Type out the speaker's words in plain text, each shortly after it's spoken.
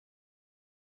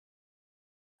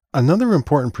Another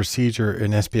important procedure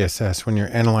in SPSS when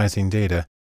you're analyzing data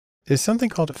is something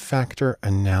called factor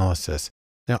analysis.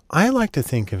 Now, I like to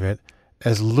think of it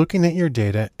as looking at your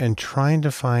data and trying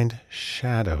to find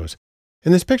shadows.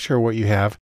 In this picture, what you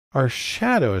have are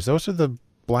shadows. Those are the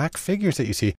black figures that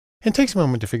you see. It takes a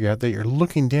moment to figure out that you're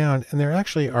looking down and there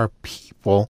actually are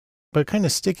people, but kind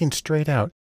of sticking straight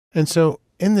out. And so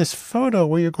in this photo,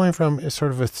 where you're going from is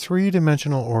sort of a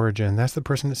three-dimensional origin, that's the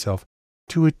person itself,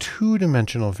 to a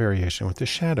two-dimensional variation with the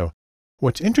shadow.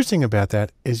 What's interesting about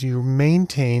that is you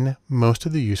maintain most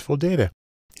of the useful data.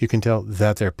 You can tell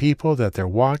that they're people, that they're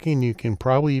walking. You can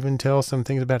probably even tell some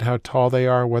things about how tall they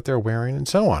are, what they're wearing, and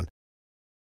so on.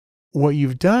 What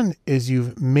you've done is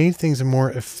you've made things more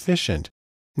efficient.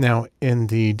 Now, in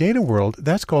the data world,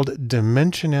 that's called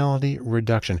dimensionality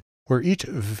reduction, where each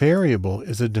variable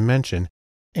is a dimension,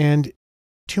 and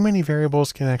too many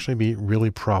variables can actually be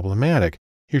really problematic.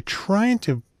 You're trying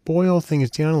to boil things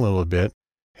down a little bit,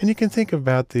 and you can think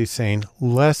about the saying,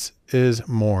 less is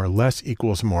more, less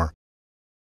equals more.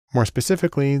 More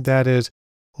specifically, that is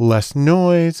less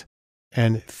noise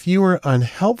and fewer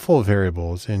unhelpful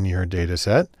variables in your data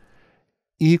set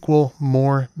equal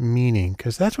more meaning,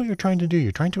 because that's what you're trying to do.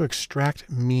 You're trying to extract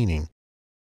meaning.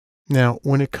 Now,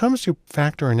 when it comes to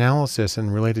factor analysis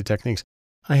and related techniques,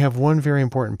 I have one very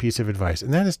important piece of advice,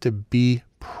 and that is to be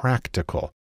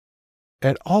practical.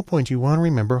 At all points, you want to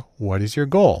remember, what is your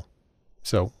goal?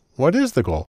 So what is the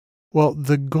goal? Well,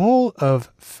 the goal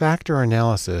of factor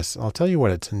analysis, I'll tell you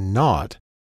what it's not.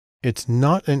 It's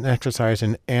not an exercise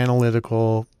in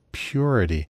analytical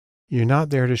purity. You're not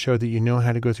there to show that you know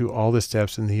how to go through all the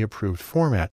steps in the approved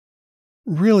format.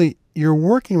 Really, you're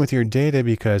working with your data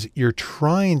because you're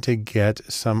trying to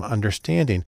get some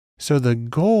understanding. So the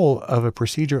goal of a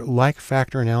procedure like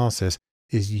factor analysis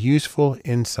is useful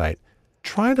insight.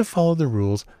 Try to follow the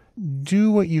rules.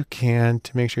 Do what you can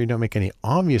to make sure you don't make any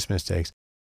obvious mistakes.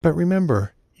 But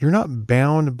remember, you're not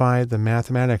bound by the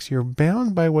mathematics. You're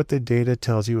bound by what the data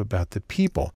tells you about the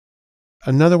people.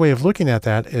 Another way of looking at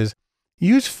that is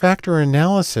use factor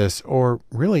analysis, or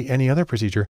really any other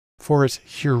procedure, for its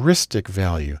heuristic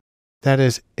value. That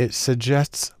is, it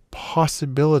suggests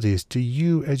possibilities to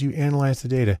you as you analyze the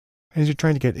data and as you're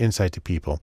trying to get insight to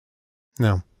people.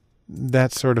 Now,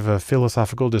 that's sort of a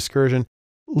philosophical discursion.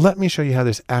 Let me show you how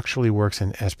this actually works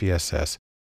in SPSS.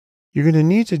 You're going to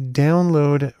need to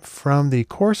download from the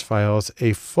course files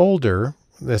a folder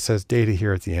that says data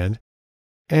here at the end,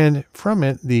 and from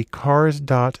it, the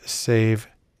cars.save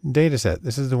dataset.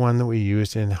 This is the one that we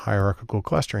used in hierarchical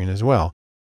clustering as well.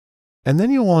 And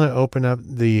then you'll want to open up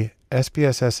the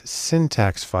SPSS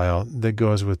syntax file that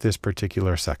goes with this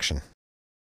particular section.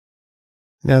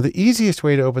 Now, the easiest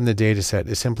way to open the dataset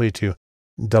is simply to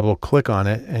double click on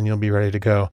it and you'll be ready to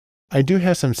go. I do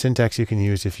have some syntax you can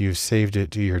use if you've saved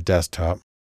it to your desktop.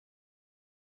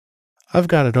 I've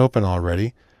got it open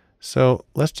already. So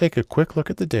let's take a quick look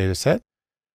at the dataset.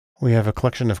 We have a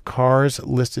collection of cars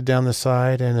listed down the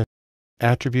side and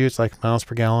attributes like miles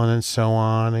per gallon and so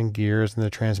on, and gears and the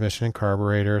transmission and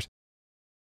carburetors.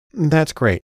 That's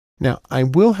great. Now, I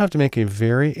will have to make a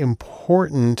very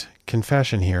important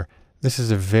confession here. This is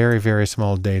a very, very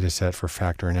small data set for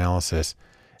factor analysis.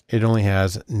 It only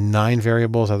has 9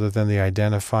 variables other than the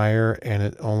identifier, and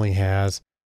it only has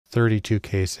 32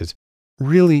 cases.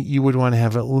 Really, you would want to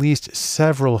have at least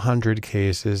several hundred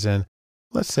cases and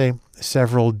let's say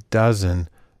several dozen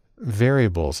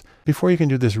variables before you can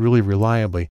do this really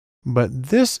reliably. But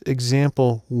this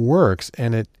example works,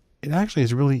 and it actually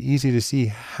is really easy to see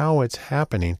how it's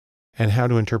happening and how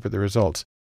to interpret the results.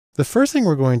 The first thing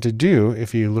we're going to do,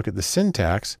 if you look at the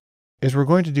syntax, is we're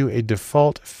going to do a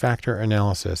default factor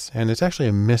analysis. And it's actually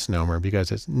a misnomer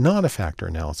because it's not a factor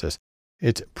analysis.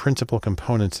 It's principal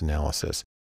components analysis,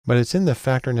 but it's in the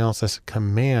factor analysis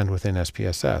command within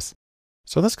SPSS.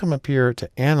 So let's come up here to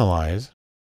analyze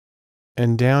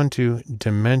and down to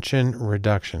dimension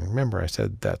reduction. Remember, I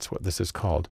said that's what this is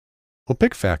called. We'll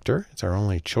pick factor. It's our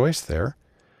only choice there.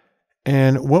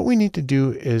 And what we need to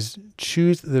do is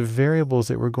choose the variables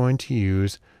that we're going to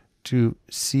use to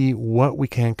see what we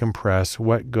can compress,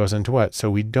 what goes into what.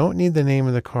 So we don't need the name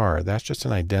of the car. That's just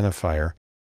an identifier.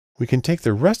 We can take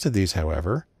the rest of these,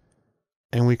 however,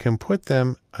 and we can put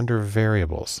them under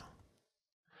variables.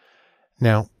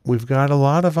 Now, we've got a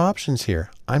lot of options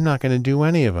here. I'm not going to do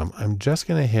any of them. I'm just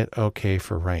going to hit OK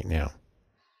for right now.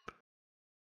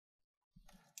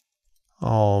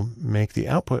 I'll make the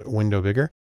output window bigger.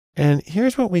 And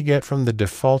here's what we get from the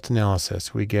default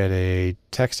analysis. We get a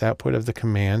text output of the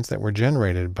commands that were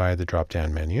generated by the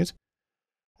drop-down menus.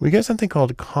 We get something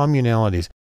called communalities.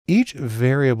 each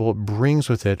variable brings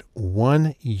with it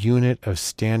 1 unit of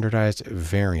standardized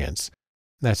variance.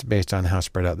 That's based on how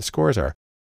spread out the scores are.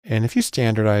 And if you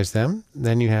standardize them,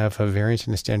 then you have a variance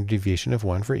and a standard deviation of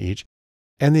 1 for each.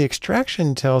 And the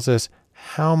extraction tells us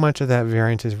how much of that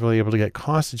variance is really able to get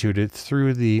constituted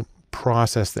through the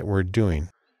process that we're doing.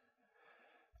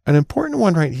 An important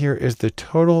one right here is the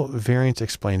total variance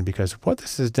explained, because what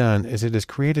this has done is it has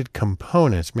created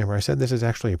components. Remember, I said this is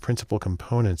actually a principal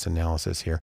components analysis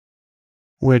here,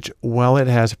 which, while it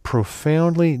has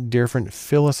profoundly different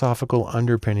philosophical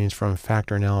underpinnings from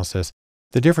factor analysis,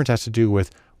 the difference has to do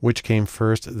with which came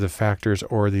first, the factors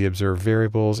or the observed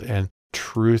variables. And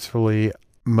truthfully,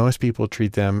 most people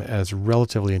treat them as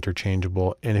relatively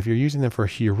interchangeable. And if you're using them for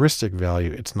heuristic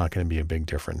value, it's not going to be a big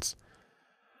difference.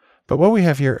 But what we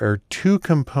have here are 2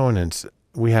 components.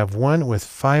 We have one with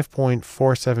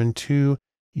 5.472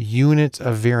 units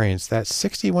of variance. That's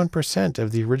 61%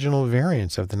 of the original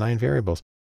variance of the 9 variables.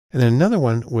 And then another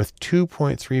one with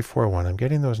 2.341. I'm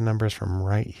getting those numbers from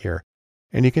right here.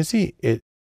 And you can see it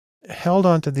held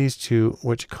on to these 2,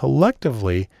 which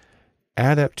collectively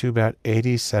add up to about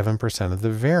 87% of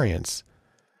the variance.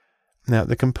 Now,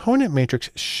 the component matrix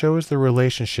shows the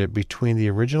relationship between the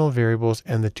original variables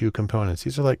and the 2 components.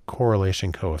 These are like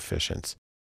correlation coefficients.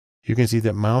 You can see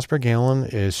that miles per gallon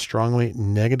is strongly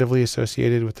negatively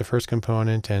associated with the first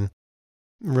component and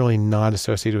really not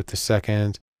associated with the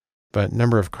second. But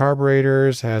number of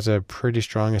carburetors has a pretty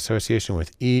strong association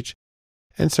with each.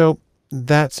 And so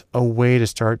that's a way to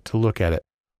start to look at it.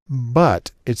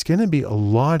 But it's going to be a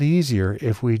lot easier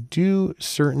if we do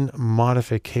certain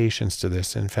modifications to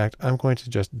this. In fact, I'm going to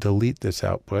just delete this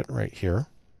output right here.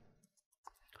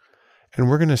 And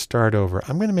we're going to start over.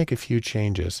 I'm going to make a few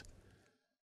changes.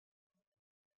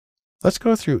 Let's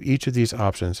go through each of these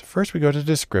options. First, we go to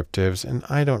descriptives, and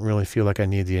I don't really feel like I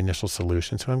need the initial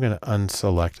solution, so I'm going to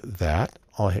unselect that.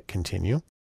 I'll hit continue.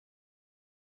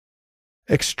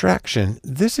 Extraction.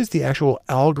 This is the actual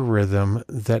algorithm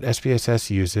that SPSS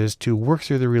uses to work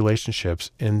through the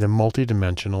relationships in the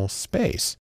multidimensional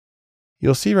space.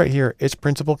 You'll see right here, it's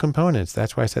principal components.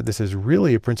 That's why I said this is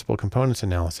really a principal components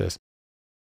analysis.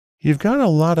 You've got a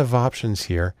lot of options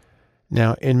here.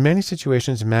 Now, in many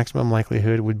situations, maximum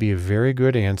likelihood would be a very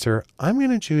good answer. I'm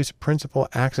going to choose principal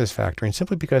axis factoring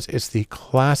simply because it's the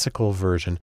classical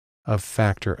version of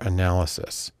factor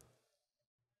analysis.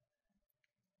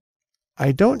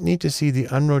 I don't need to see the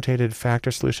unrotated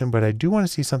factor solution, but I do want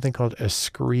to see something called a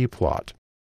scree plot.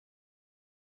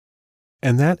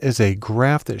 And that is a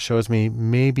graph that shows me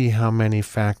maybe how many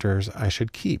factors I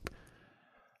should keep.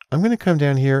 I'm going to come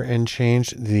down here and change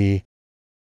the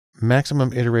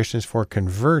maximum iterations for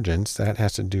convergence. That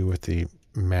has to do with the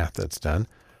math that's done.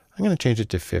 I'm going to change it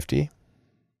to 50.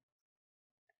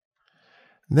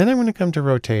 Then I'm going to come to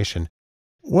rotation.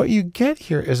 What you get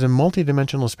here is a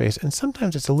multidimensional space, and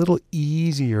sometimes it's a little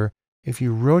easier if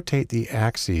you rotate the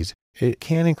axes. It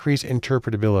can increase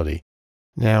interpretability.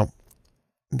 Now,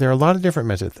 there are a lot of different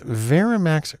methods.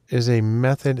 Varimax is a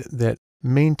method that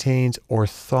maintains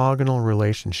orthogonal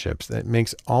relationships, that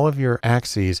makes all of your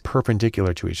axes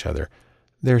perpendicular to each other.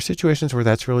 There are situations where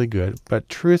that's really good, but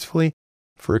truthfully,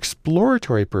 for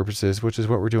exploratory purposes, which is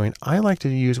what we're doing, I like to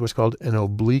use what's called an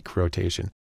oblique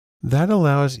rotation. That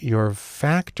allows your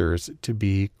factors to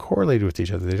be correlated with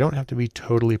each other. They don't have to be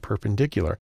totally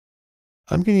perpendicular.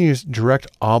 I'm going to use direct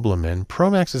oblumen.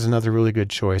 Promax is another really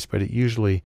good choice, but it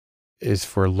usually is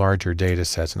for larger data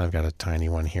sets, and I've got a tiny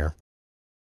one here.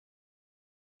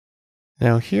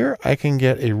 Now here I can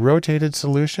get a rotated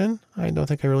solution. I don't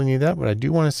think I really need that, but I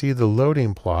do want to see the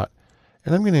loading plot,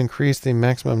 and I'm going to increase the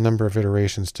maximum number of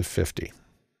iterations to 50.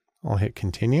 I'll hit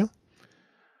continue.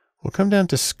 We'll come down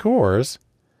to scores.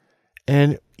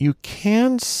 And you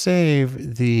can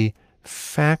save the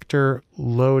factor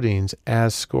loadings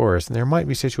as scores. And there might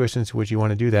be situations in which you want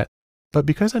to do that. But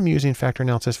because I'm using factor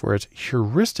analysis for its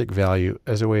heuristic value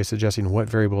as a way of suggesting what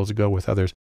variables go with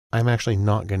others, I'm actually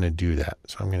not going to do that.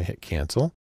 So I'm going to hit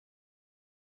cancel.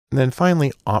 And then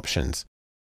finally, options.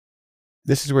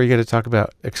 This is where you get to talk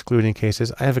about excluding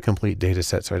cases. I have a complete data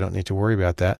set, so I don't need to worry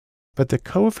about that. But the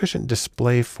coefficient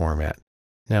display format.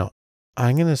 Now,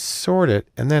 I'm going to sort it,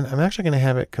 and then I'm actually going to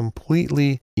have it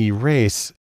completely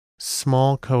erase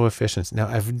small coefficients. Now,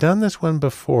 I've done this one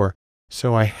before,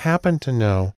 so I happen to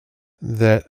know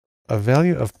that a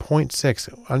value of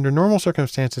 0.6, under normal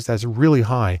circumstances, that's really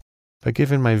high. But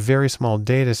given my very small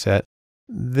data set,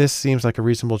 this seems like a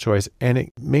reasonable choice, and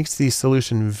it makes the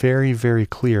solution very, very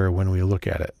clear when we look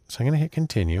at it. So I'm going to hit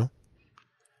continue,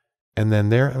 and then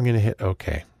there I'm going to hit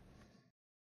OK.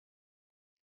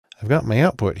 I've got my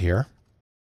output here.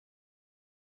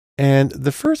 And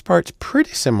the first part's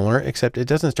pretty similar, except it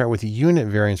doesn't start with unit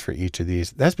variance for each of these.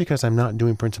 That's because I'm not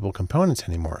doing principal components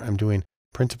anymore. I'm doing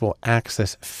principal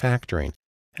axis factoring.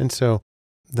 And so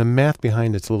the math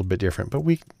behind it's a little bit different, but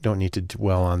we don't need to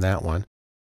dwell on that one.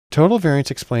 Total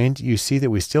variance explained, you see that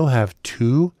we still have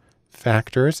two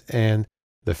factors, and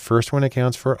the first one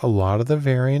accounts for a lot of the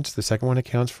variance. The second one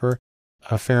accounts for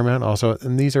a fair amount also,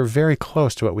 and these are very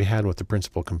close to what we had with the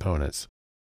principal components.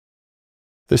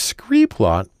 The scree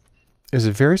plot is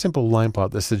a very simple line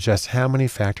plot that suggests how many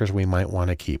factors we might want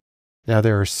to keep. Now,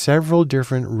 there are several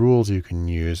different rules you can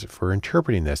use for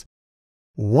interpreting this.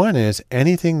 One is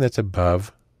anything that's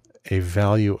above a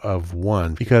value of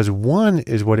 1, because 1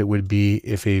 is what it would be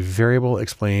if a variable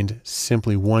explained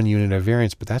simply one unit of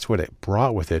variance, but that's what it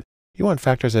brought with it. You want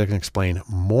factors that can explain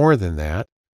more than that.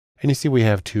 And you see we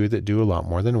have 2 that do a lot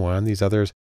more than 1. These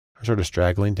others are sort of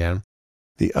straggling down.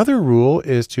 The other rule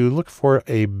is to look for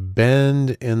a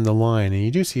bend in the line, and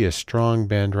you do see a strong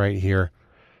bend right here.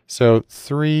 So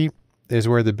 3 is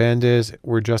where the bend is.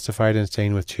 We're justified in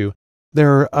staying with 2.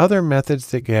 There are other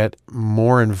methods that get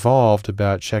more involved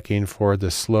about checking for the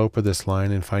slope of this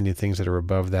line and finding things that are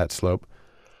above that slope.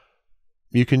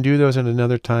 You can do those at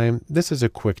another time. This is a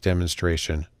quick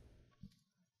demonstration.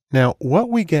 Now, what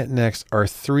we get next are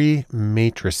 3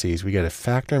 matrices. We get a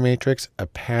factor matrix, a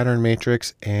pattern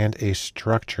matrix, and a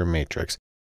structure matrix.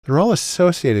 They're all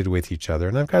associated with each other,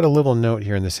 and I've got a little note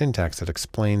here in the syntax that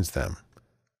explains them.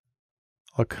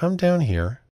 I'll come down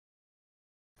here.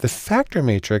 The factor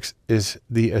matrix is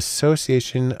the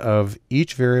association of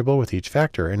each variable with each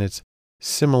factor, and it's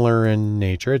similar in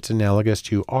nature. It's analogous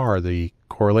to R, the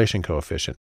correlation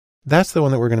coefficient. That's the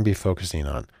one that we're going to be focusing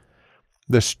on.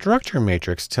 The structure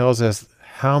matrix tells us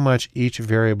how much each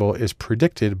variable is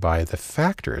predicted by the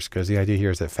factors, because the idea here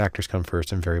is that factors come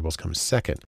first and variables come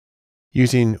second,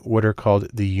 using what are called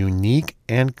the unique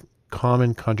and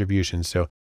common contributions. So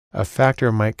a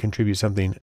factor might contribute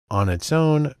something on its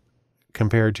own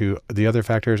compared to the other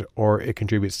factors, or it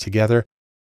contributes together.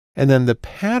 And then the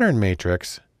pattern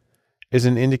matrix is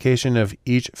an indication of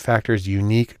each factor's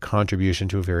unique contribution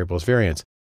to a variable's variance.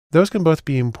 Those can both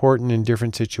be important in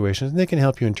different situations, and they can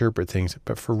help you interpret things.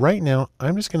 But for right now,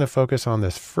 I'm just going to focus on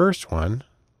this first one.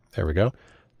 There we go,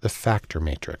 the factor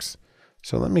matrix.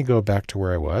 So let me go back to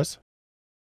where I was.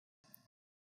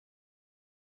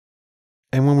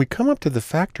 And when we come up to the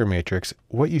factor matrix,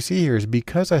 what you see here is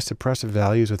because I suppress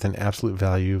values with an absolute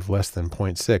value of less than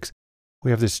 0.6,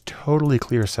 we have this totally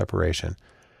clear separation.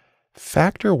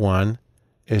 Factor 1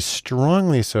 is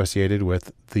strongly associated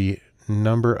with the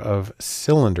number of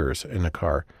cylinders in a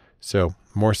car. So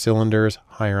more cylinders,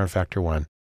 higher on factor 1.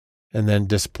 And then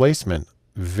displacement,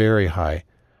 very high.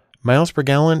 Miles per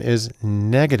gallon is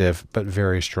negative, but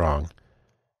very strong.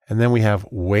 And then we have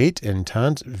weight in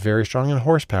tons, very strong in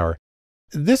horsepower.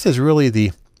 This is really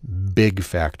the big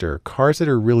factor. Cars that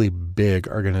are really big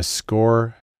are going to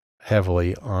score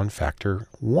heavily on factor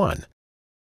 1.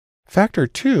 Factor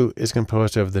 2 is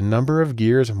composed of the number of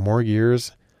gears, more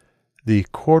gears, the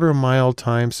quarter mile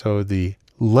time. So the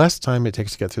less time it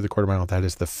takes to get through the quarter mile, that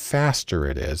is the faster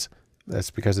it is.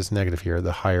 That's because it's negative here,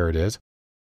 the higher it is.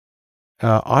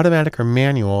 Automatic or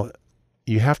manual,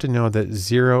 you have to know that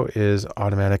 0 is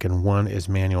automatic and 1 is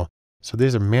manual. So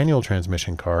these are manual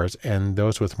transmission cars and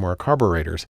those with more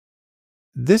carburetors.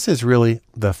 This is really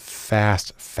the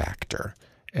fast factor.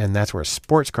 And that's where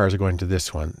sports cars are going to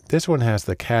this one. This one has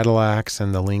the Cadillacs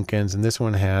and the Lincolns, and this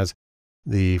one has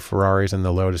the Ferraris and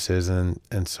the Lotuses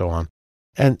and so on.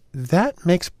 And that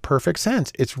makes perfect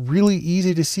sense. It's really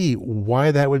easy to see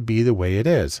why that would be the way it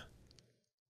is.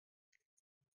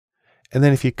 And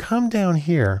then if you come down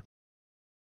here,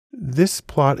 this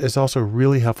plot is also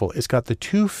really helpful. It's got the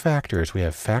 2 factors. We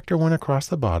have factor 1 across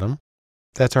the bottom.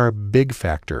 That's our big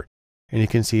factor. And you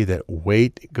can see that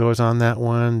weight goes on that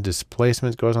one,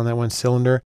 displacement goes on that one,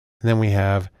 cylinder. And then we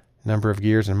have number of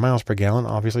gears and miles per gallon,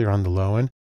 obviously are on the low end.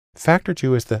 Factor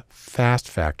 2 is the fast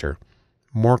factor.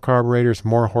 More carburetors,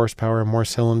 more horsepower, more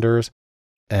cylinders,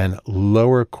 and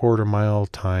lower quarter mile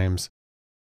times.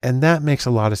 And that makes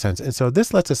a lot of sense. And so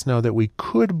this lets us know that we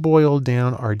could boil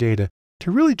down our data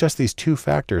to really just these 2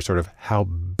 factors, sort of how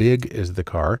big is the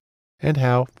car and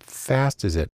how fast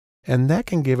is it. And that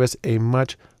can give us a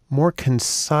much more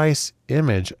concise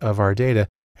image of our data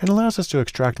and allows us to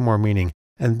extract more meaning.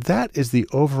 And that is the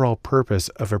overall purpose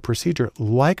of a procedure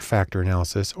like factor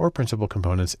analysis or principal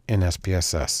components in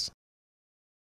SPSS.